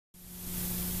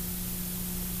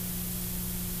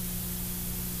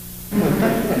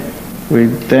we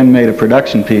then made a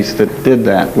production piece that did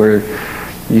that, where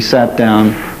you sat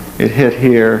down, it hit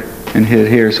here and hit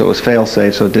here, so it was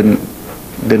fail-safe, so it didn't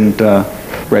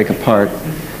break apart.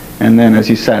 And then as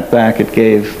you sat back, it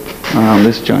gave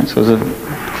this joint. So it was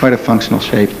quite a functional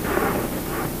shape,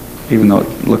 even though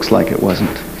it looks like it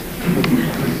wasn't.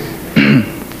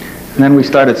 And then we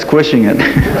started squishing it.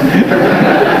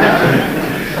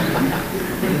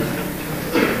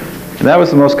 That was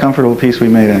the most comfortable piece we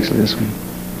made, actually, this one.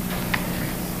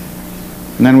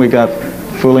 And then we got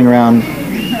fooling around.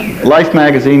 Life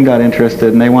magazine got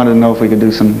interested, and they wanted to know if we could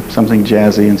do something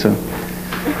jazzy, and so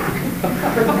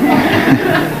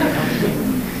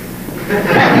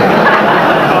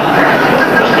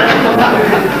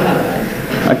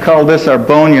I called this our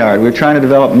boneyard. We were trying to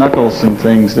develop knuckles and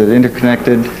things that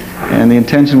interconnected, and the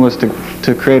intention was to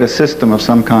create a system of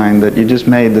some kind that you just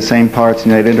made the same parts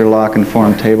and you'd interlock and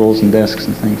form tables and desks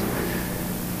and things.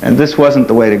 And this wasn't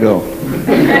the way to go.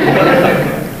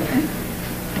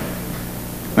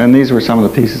 And these were some of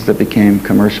the pieces that became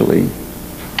commercially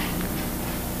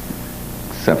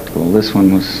acceptable. This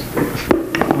one was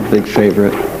a big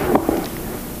favorite.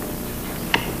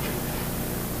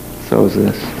 So is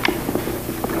this.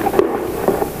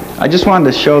 I just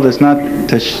wanted to show this, not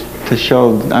to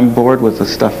show I'm bored with the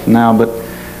stuff now, but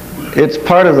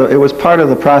it was part of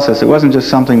the process. It wasn't just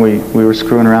something we were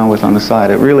screwing around with on the side.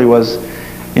 It really was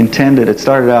intended. It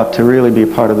started out to really be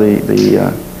part of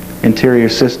the interior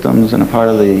systems and a part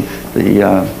of the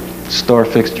store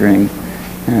fixturing,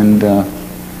 and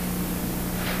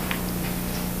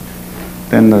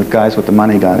then the guys with the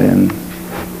money got in,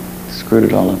 screwed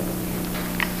it all up.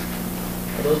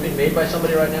 Are those being made by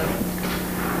somebody right now?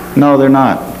 No, they're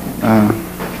not.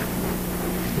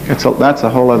 That's a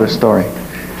whole other story.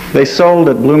 They sold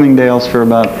at Bloomingdale's for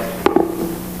about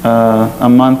a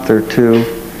month or two,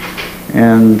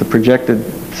 and the projected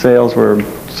sales were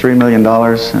 $3 million,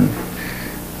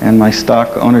 and my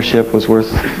stock ownership was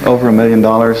worth over $1 million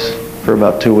for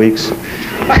about 2 weeks.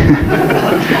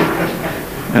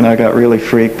 And I got really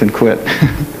freaked and quit.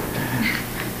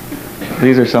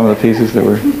 These are some of the pieces that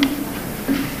were...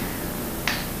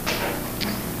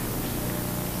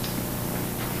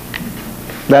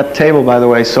 That table, by the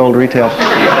way, sold retail.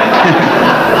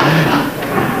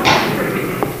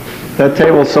 That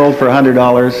table sold for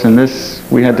 $100, and this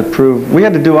we had to prove. We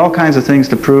had to do all kinds of things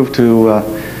to prove to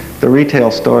the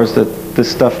retail stores that this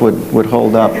stuff would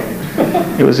hold up.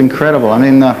 It was incredible. I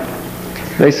mean,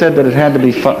 they said that it had to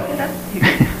be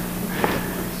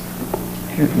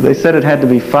they said it had to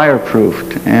be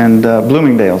fireproofed, and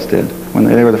Bloomingdale's did when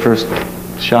they were the first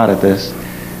shot at this.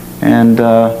 And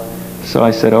so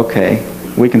I said, okay,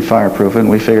 we can fireproof it, and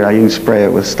we figured out you can spray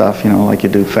it with stuff, you know, like you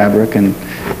do fabric, and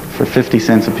for 50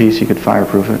 cents a piece you could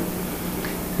fireproof it.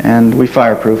 And we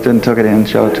fireproofed it and took it in,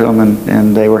 showed it to them,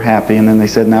 and they were happy, and then they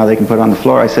said now they can put it on the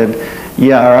floor. I said,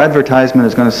 yeah, our advertisement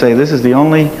is going to say this is the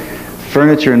only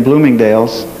furniture in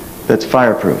Bloomingdale's that's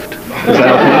fireproofed. Is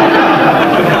that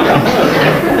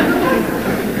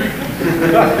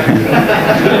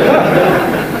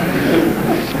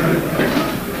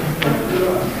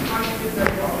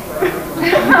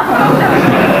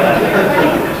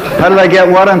How did I get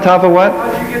what on top of what?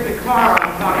 How did you get the car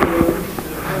on top of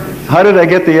it? How did I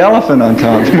get the elephant on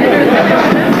top?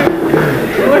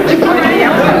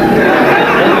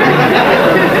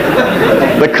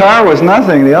 The car was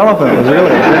nothing. The elephant was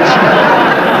really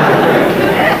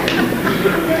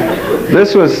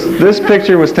This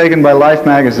picture was taken by Life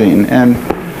magazine, and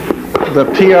the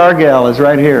PR gal is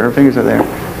right here. Her fingers are there,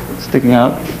 sticking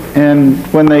out. And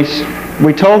when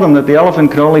we told them that the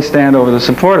elephant could only stand over the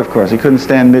support, of course. He couldn't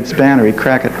stand mid-span or he'd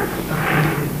crack it.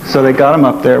 So they got him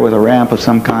up there with a ramp of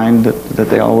some kind that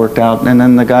they all worked out. And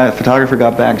then the photographer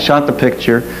got back, shot the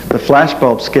picture. The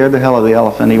flashbulb scared the hell out of the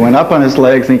elephant. He went up on his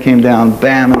legs and he came down,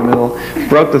 bam, in the middle,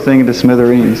 broke the thing into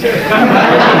smithereens.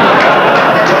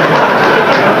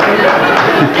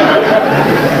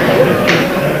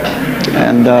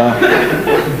 And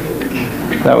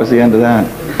that was the end of that.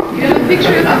 You have a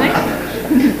picture of the next?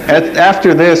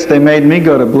 After this, they made me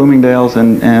go to Bloomingdale's,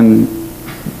 and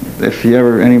if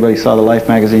anybody saw the Life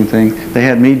magazine thing, they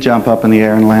had me jump up in the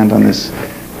air and land on this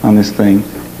thing.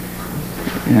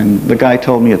 And the guy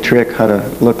told me a trick how to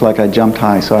look like I jumped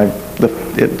high, so I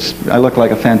look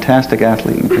like a fantastic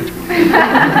athlete in the picture.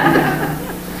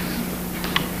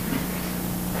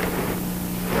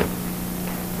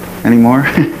 Any more?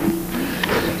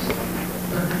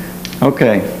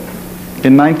 Okay.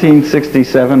 In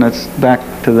 1967, that's back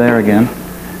to there again.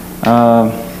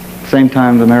 Same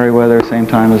time the Marriweather, same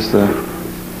time as the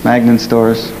Magnin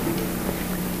stores.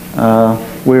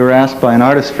 We were asked by an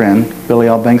artist friend, Billy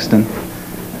Al Bengston,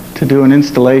 to do an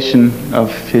installation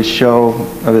of his show,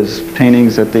 of his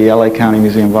paintings at the LA County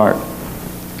Museum of Art.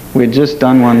 We had just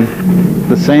done one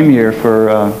the same year for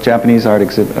Japanese art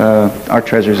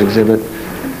treasures exhibit,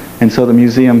 and so the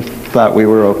museum thought we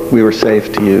were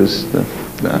safe to use.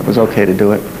 It was okay to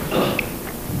do it.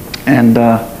 And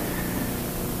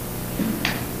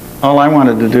all I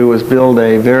wanted to do was build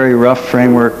a very rough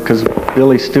framework, because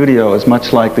Billy's studio is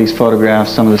much like these photographs.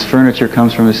 Some of this furniture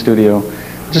comes from his studio.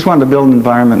 I just wanted to build an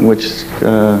environment which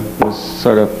was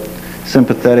sort of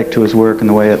sympathetic to his work and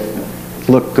the way it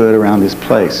looked good around his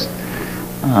place.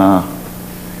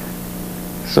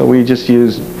 So we just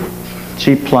used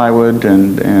cheap plywood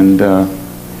and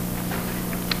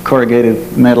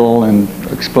corrugated metal and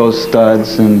exposed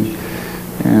studs, and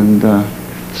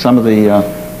some of the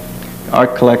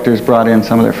art collectors brought in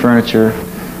some of their furniture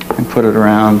and put it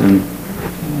around.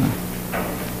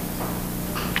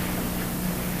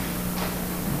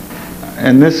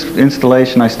 And this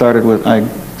installation I started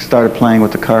playing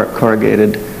with the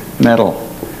corrugated metal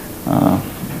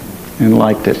and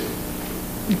liked it.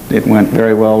 It went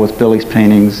very well with Billy's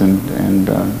paintings, and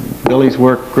Billy's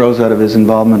work grows out of his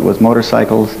involvement with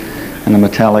motorcycles, and the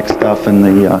metallic stuff and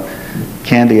the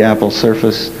candy apple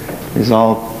surface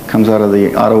comes out of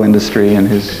the auto industry and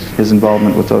his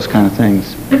involvement with those kind of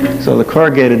things. So the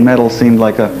corrugated metal seemed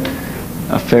like a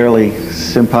fairly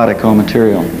simpatico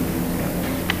material.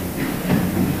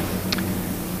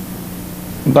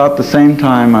 About the same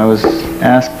time, I was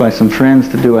asked by some friends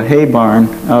to do a hay barn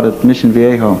out at Mission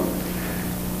Viejo.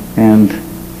 And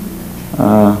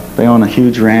they own a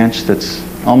huge ranch that's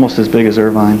almost as big as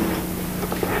Irvine.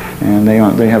 And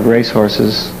they have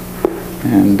racehorses.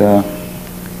 And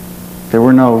there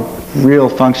were no real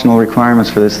functional requirements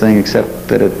for this thing except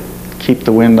that it keep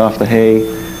the wind off the hay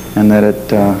and that it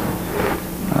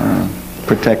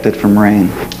protect it from rain.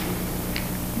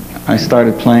 I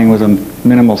started playing with a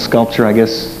minimal sculpture. I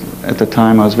guess at the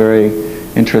time I was very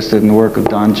interested in the work of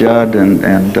Don Judd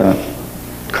and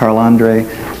Carl Andre,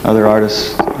 other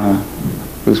artists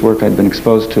whose work I'd been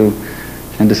exposed to,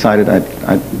 and decided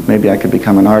maybe I could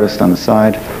become an artist on the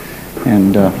side.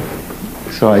 And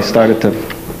so I started to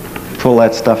pull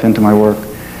that stuff into my work,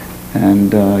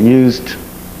 and used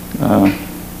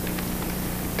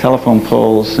telephone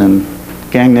poles and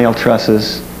gang nail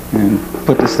trusses, and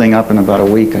put this thing up in about a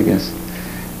week, I guess,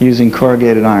 using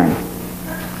corrugated iron.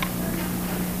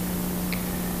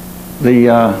 The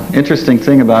interesting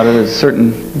thing about it is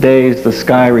certain days the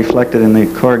sky reflected in the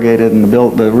corrugated and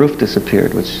the roof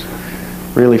disappeared, which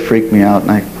really freaked me out,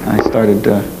 and I started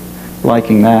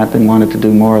liking that and wanted to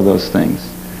do more of those things.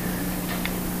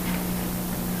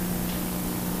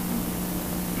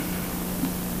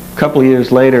 A couple of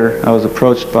years later, I was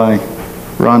approached by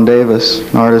Ron Davis,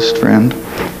 an artist friend,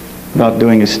 about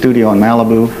doing his studio in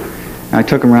Malibu. I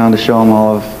took him around to show him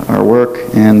all of our work,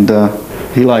 and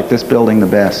he liked this building the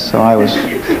best, so I was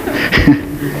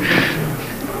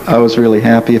I was really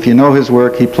happy. If you know his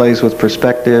work, he plays with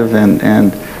perspective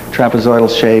and trapezoidal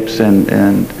shapes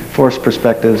and forced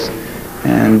perspectives,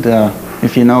 and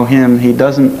if you know him, he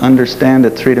doesn't understand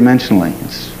it three-dimensionally.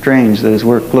 It's strange that his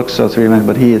work looks so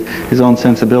three-dimensional, but his own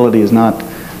sensibility is not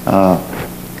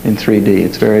in 3D.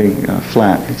 It's very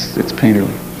flat. It's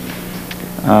painterly.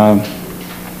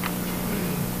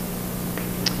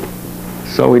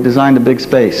 So we designed a big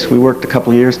space. We worked a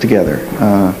couple of years together,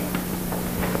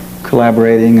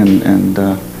 collaborating and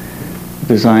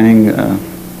designing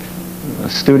a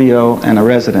studio and a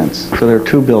residence. So there are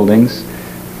two buildings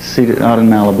seated out in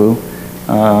Malibu.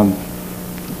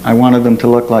 I wanted them to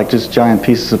look like just giant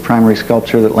pieces of primary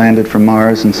sculpture that landed from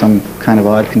Mars in some kind of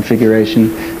odd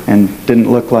configuration, and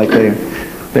didn't look like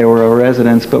they were a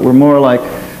residence, but were more like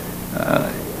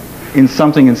in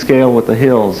something in scale with the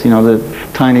hills. You know, the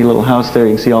tiny little house there,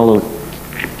 you can see all the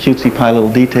cutesy pie little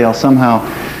detail, somehow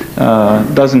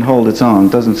doesn't hold its own,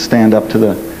 doesn't stand up to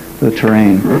the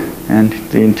terrain. And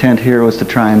the intent here was to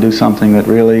try and do something that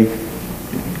really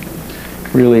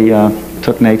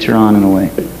took nature on in a way.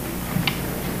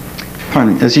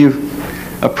 Pardon me. As you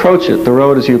approach it, the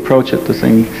road as you approach it, the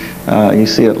thing, you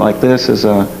see it like this as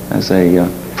a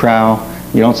prow.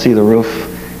 You don't see the roof.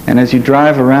 And as you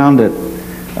drive around it,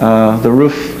 the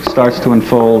roof starts to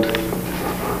unfold,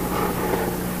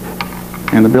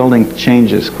 and the building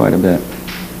changes quite a bit.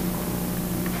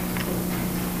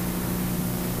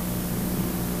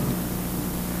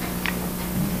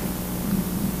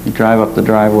 You drive up the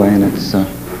driveway, and it's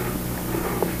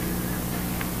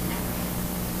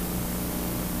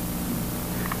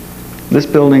this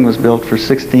building was built for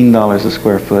 $16 a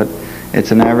square foot.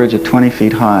 It's an average of 20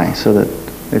 feet high, so that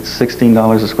it's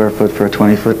 $16 a square foot for a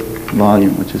 20-foot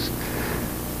volume, which is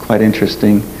quite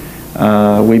interesting.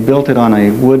 We built it on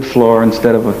a wood floor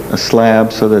instead of a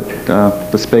slab so that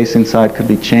the space inside could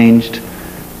be changed.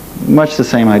 Much the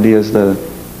same idea as the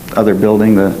other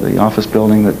building, the office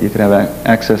building, that you could have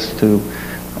access to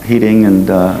heating and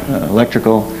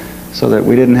electrical, so that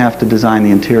we didn't have to design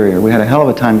the interior. We had a hell of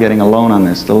a time getting a loan on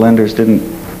this. The lenders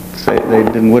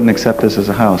wouldn't accept this as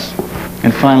a house.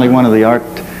 And finally, one of the art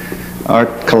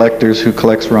collectors who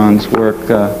collects Ron's work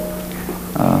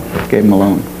gave him a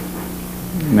loan.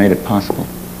 Made it possible.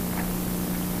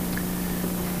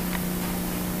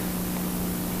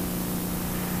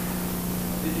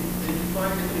 Did you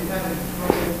find that you had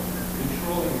trouble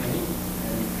controlling the heat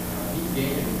and heat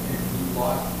gain and heat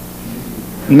loss?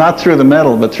 Not through the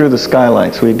metal, but through the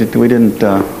skylights. We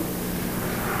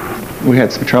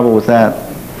had some trouble with that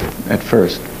at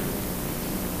first.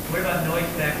 What about noise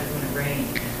factors when it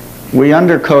rains? We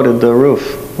undercoated the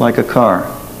roof like a car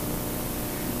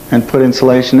and put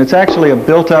insulation. It's actually a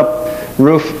built-up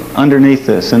roof underneath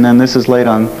this, and then this is laid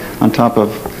on top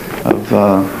of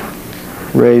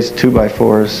raised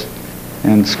 2x4s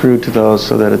and screwed to those,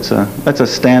 so that that's a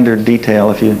standard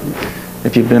detail. If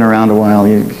you've been around a while,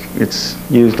 it's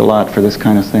used a lot for this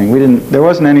kind of thing. There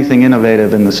wasn't anything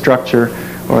innovative in the structure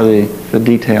or the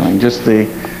detailing, just the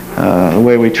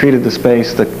way we treated the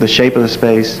space, the shape of the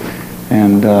space,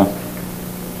 and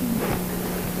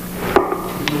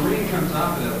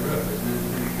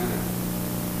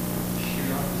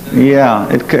yeah,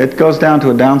 it goes down to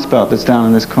a downspout that's down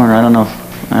in this corner. I don't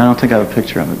think I have a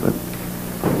picture of it, but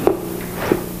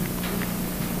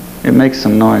it makes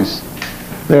some noise.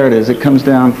 There it is. It comes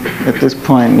down at this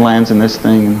point and lands in this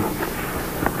thing, and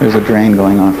there's a drain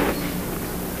going off.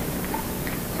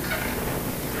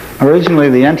 Originally,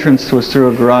 the entrance was through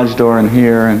a garage door in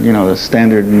here, and the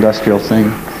standard industrial thing,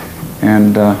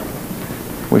 and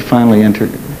we finally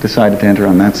decided to enter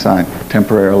on that side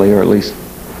temporarily, or at least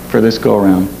for this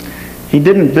go-around. He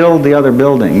didn't build the other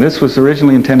building. This was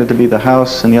originally intended to be the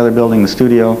house, and the other building the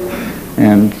studio,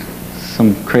 and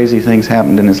some crazy things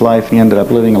happened in his life. He ended up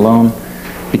living alone,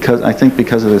 because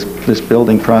of this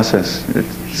building process.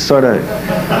 It's sort of,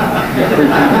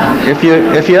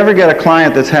 if you ever get a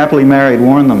client that's happily married,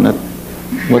 warn them that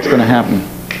what's going to happen.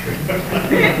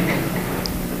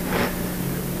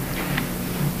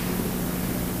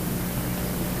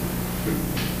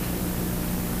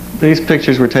 These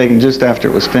pictures were taken just after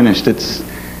it was finished.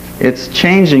 It's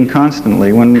changing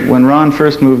constantly. When Ron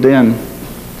first moved in,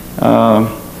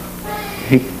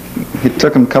 it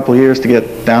took him a couple of years to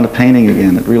get down to painting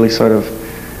again. It really sort of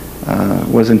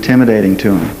was intimidating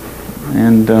to him,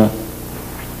 and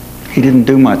he didn't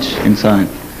do much inside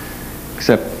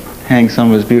except hang some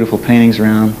of his beautiful paintings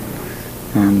around,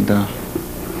 and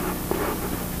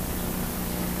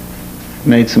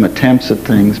made some attempts at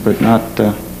things, but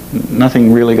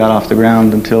nothing really got off the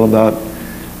ground until about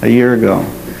a year ago.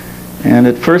 And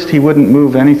at first he wouldn't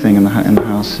move anything in the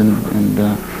house, and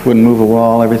wouldn't move a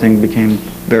wall. Everything became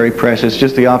very precious,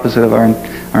 just the opposite of our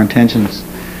intentions.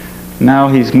 Now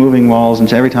he's moving walls,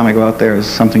 and every time I go out there there's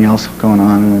something else going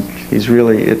on, and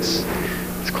it's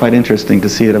quite interesting to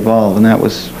see it evolve. And that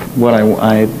was what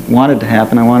I wanted to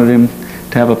happen. I wanted him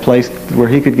to have a place where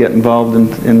he could get involved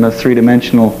in the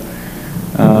three-dimensional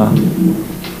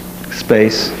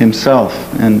space himself,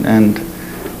 and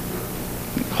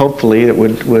hopefully it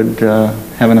would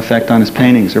have an effect on his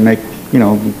paintings, or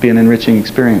be an enriching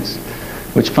experience,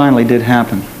 which finally did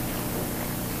happen.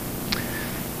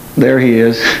 There he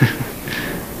is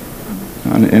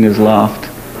in his loft.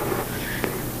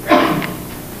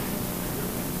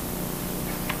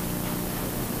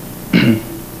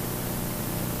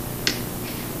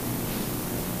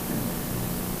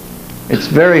 It's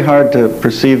very hard to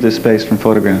perceive this space from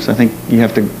photographs. I think you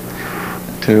have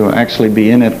to actually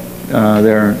be in it.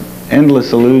 There are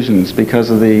endless illusions because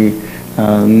of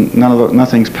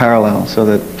nothing's parallel, so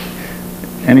that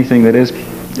anything that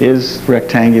is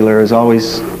rectangular has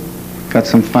always got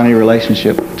some funny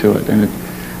relationship to it, and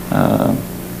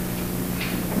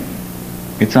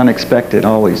it's unexpected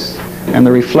always. And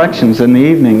the reflections in the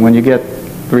evening, when you get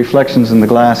the reflections in the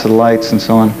glass of the lights and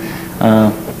so on,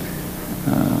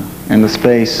 and the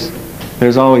space,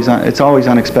 it's always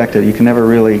unexpected. You can never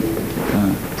really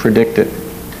predict it.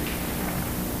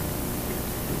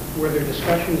 Were there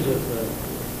discussions of the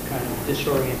kind of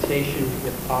disorientation,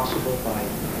 if possible, by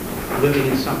living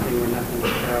in something where nothing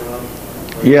was parallel?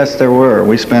 Yes, there were.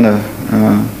 We spent a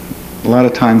lot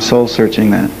of time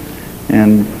soul-searching that.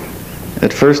 And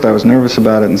at first I was nervous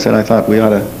about it and said I thought we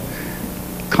ought to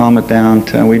calm it down.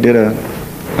 We did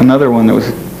another one that was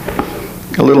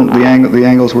a little, the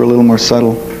angles were a little more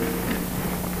subtle.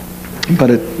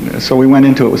 But so we went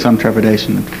into it with some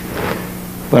trepidation.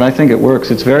 But I think it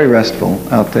works. It's very restful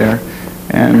out there.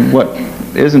 And what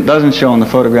doesn't show in the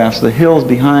photographs, the hills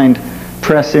behind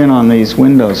press in on these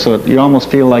windows, so you almost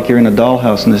feel like you're in a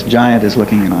dollhouse and this giant is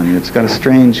looking in on you. It's got a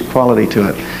strange quality to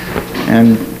it.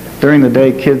 And during the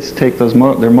day, kids take their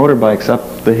motorbikes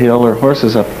up the hill, or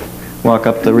horses walk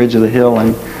up the ridge of the hill,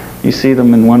 and you see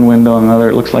them in one window and another.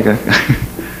 It looks like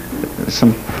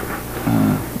some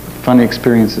funny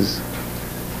experiences.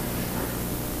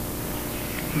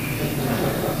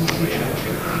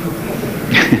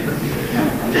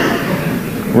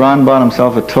 Ron bought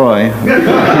himself a toy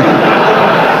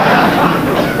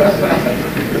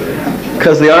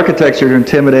because the architecture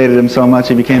intimidated him so much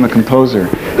he became a composer.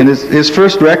 And his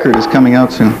first record is coming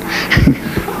out soon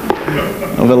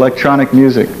of electronic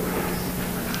music.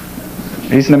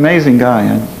 He's an amazing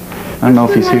guy. I don't know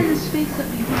if he's here.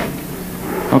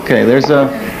 Okay, there's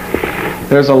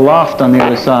a loft on the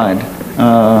other side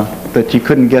that you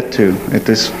couldn't get to at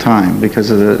this time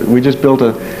because of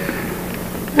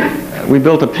we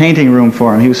built a painting room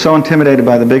for him. He was so intimidated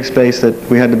by the big space that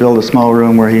we had to build a small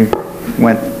room where he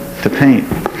went to paint.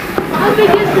 How big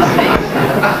is the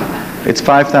space? It's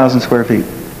 5,000 square feet.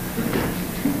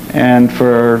 And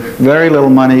for very little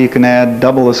money you can add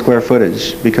double the square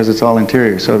footage because it's all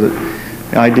interior. So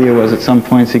the idea was at some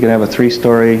points he could have a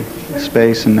 3-story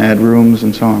space and add rooms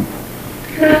and so on.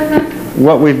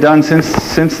 What we've done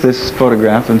since this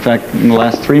photograph, in fact in the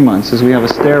last 3 months, is we have a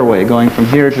stairway going from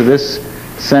here to this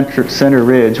center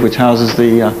ridge, which houses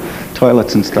the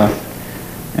toilets and stuff,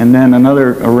 and then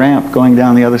a ramp going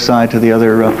down the other side to the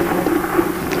other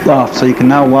loft, so you can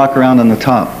now walk around on the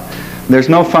top. There's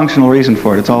no functional reason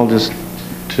for it. It's all just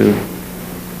to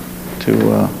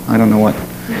I don't know what.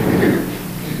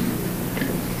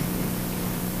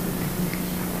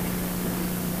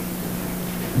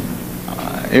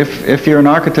 If you're an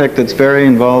architect that's very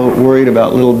worried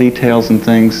about little details and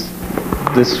things,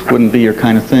 this wouldn't be your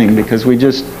kind of thing, because we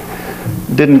just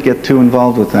didn't get too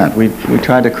involved with that. We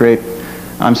tried to create.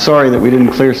 I'm sorry that we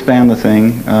didn't clear span the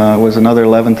thing. It was another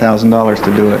 $11,000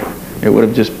 to do it. It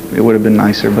would have been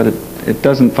nicer, but it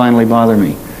doesn't finally bother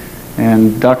me.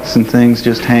 And ducts and things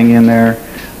just hang in there.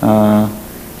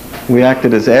 We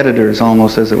acted as editors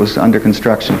almost as it was under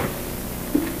construction.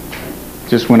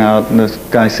 Just went out and this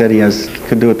guy said he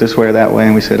could do it this way or that way,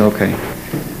 and we said okay.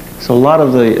 So a lot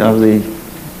of the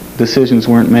decisions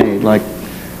weren't made, like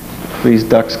these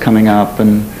ducts coming up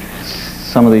and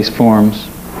some of these forms.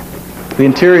 The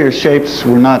interior shapes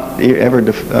were not ever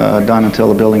done until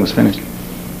the building was finished.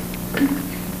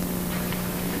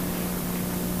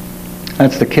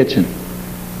 That's the kitchen.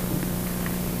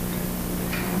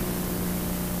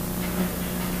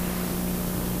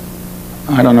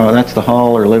 I don't know, that's the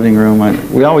hall or living room.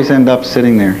 We always end up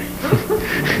sitting there.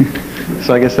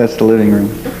 So I guess that's the living room.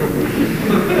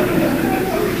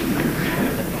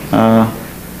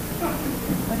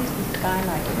 What is the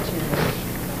skylight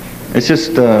material? It's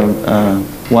just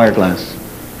wire glass.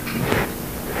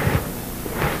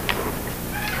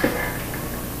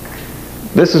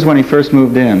 This is when he first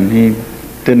moved in. He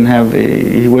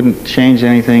wouldn't change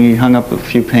anything. He hung up a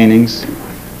few paintings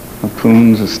of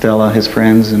Poons, of Stella, his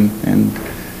friends, and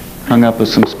hung up with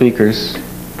some speakers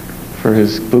for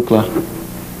his boucle.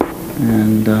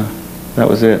 And that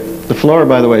was it. The floor,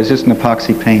 by the way, is just an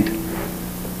epoxy paint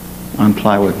on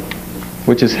plywood,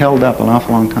 which is held up an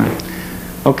awful long time.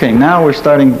 Okay, now we're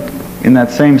starting in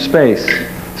that same space,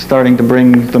 starting to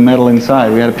bring the metal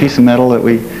inside. We had a piece of metal that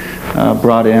we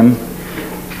brought in,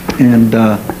 and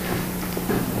I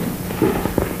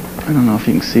don't know if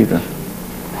you can see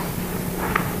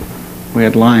we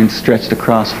had lines stretched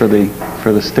across for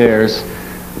the stairs.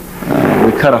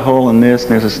 We cut a hole in this,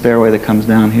 and there's a stairway that comes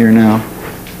down here now.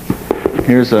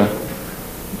 Here's a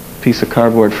piece of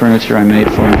cardboard furniture I made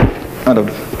for him out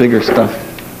of bigger stuff.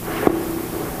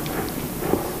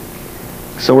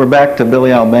 So we're back to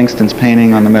Billy Al Bengston's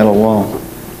painting on the metal wall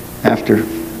after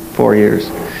 4 years.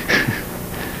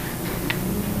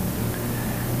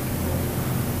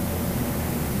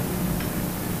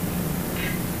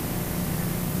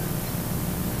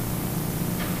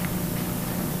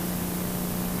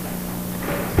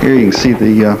 Here you can see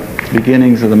the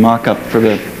beginnings of the mock-up for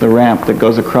the ramp that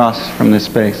goes across from this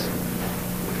space.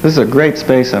 This is a great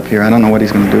space up here. I don't know what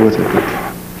he's going to do with it, but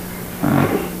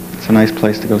it's a nice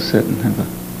place to go sit and have a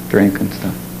drink and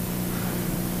stuff.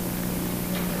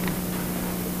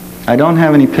 I don't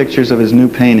have any pictures of his new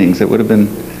paintings. It would have been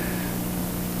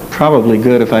probably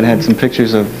good if I'd had some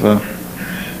pictures of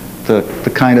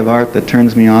the kind of art that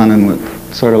turns me on and what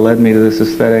sort of led me to this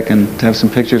aesthetic, and to have some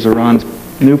pictures of Ron's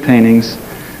new paintings.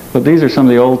 But these are some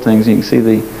of the old things. You can see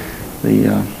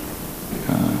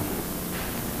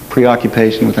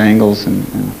preoccupation with angles and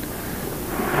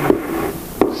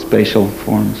spatial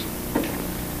forms.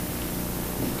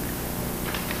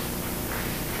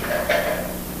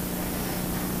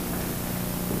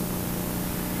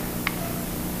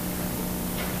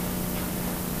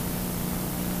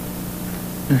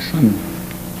 There's some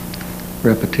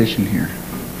repetition here.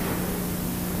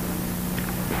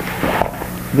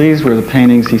 These were the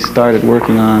paintings he started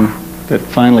working on that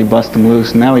finally bust them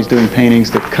loose. Now he's doing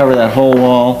paintings that cover that whole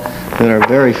wall that are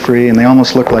very free, and they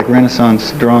almost look like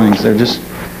Renaissance drawings. They're just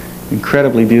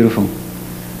incredibly beautiful,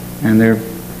 and they're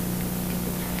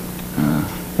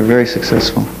very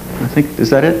successful. I think, is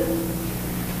that it?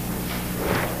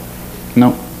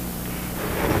 No.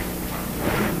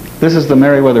 This is the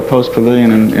Marriweather Post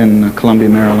Pavilion in Columbia,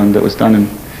 Maryland, that was done in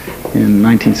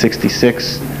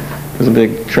 1966. It was a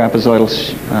big trapezoidal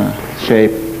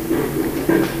shape.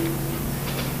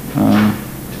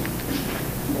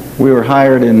 We were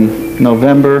hired in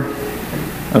November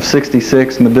of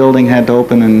 '66, and the building had to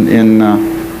open in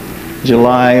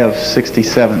July of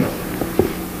 '67.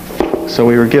 So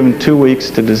we were given 2 weeks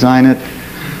to design it,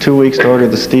 2 weeks to order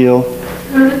the steel,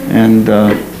 and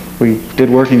we did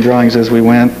working drawings as we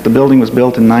went. The building was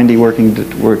built in 90 working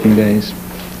days,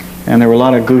 and there were a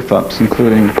lot of goof-ups,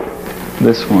 including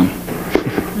this one.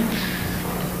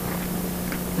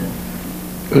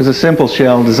 It was a simple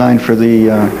shell designed for the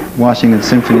Washington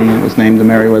Symphony. It was named the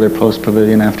Marriweather Post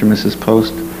Pavilion after Mrs.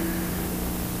 Post,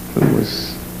 who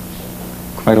was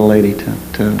quite a lady to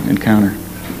encounter.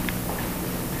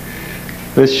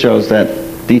 This shows that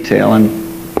detail and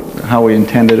how we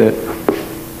intended it,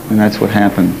 and that's what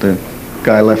happened. The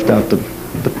guy left out the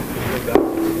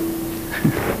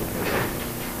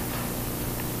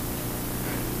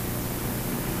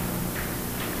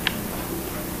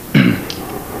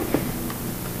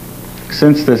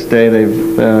Since this day,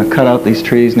 they've cut out these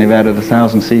trees and they've added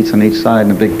 1,000 seats on each side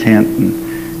and a big tent,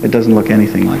 and it doesn't look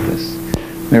anything like this.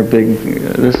 They're big.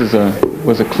 This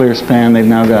was a clear span. They've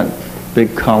now got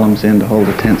big columns in to hold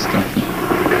the tent stuff.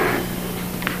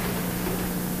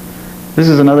 This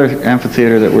is another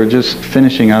amphitheater that we're just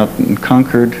finishing out in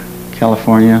Concord,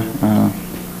 California.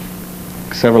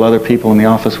 Several other people in the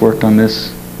office worked on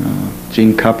this.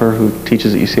 Gene Cupper, who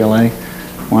teaches at UCLA,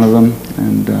 one of them,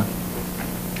 and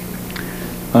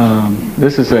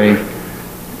this is the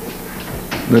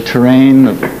terrain.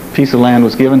 A piece of land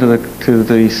was given to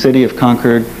the city of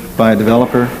Concord by a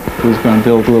developer who was going to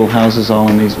build little houses all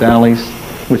in these valleys,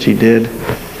 which he did.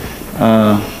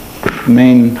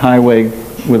 Main highway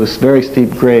with a very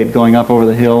steep grade going up over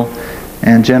the hill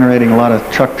and generating a lot of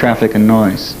truck traffic and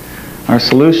noise. Our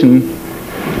solution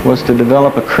was to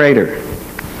develop a crater,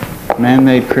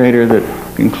 man-made crater that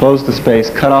enclosed the space,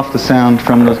 cut off the sound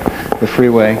from the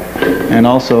freeway, and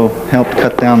also helped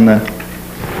cut down the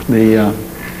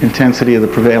intensity of the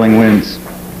prevailing winds.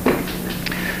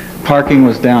 Parking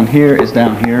was down here,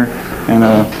 and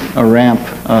a ramp,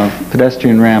 a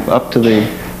pedestrian ramp up to the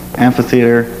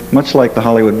amphitheater, much like the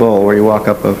Hollywood Bowl, where you walk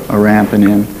up a ramp and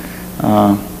in,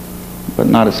 but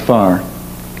not as far.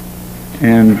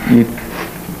 And you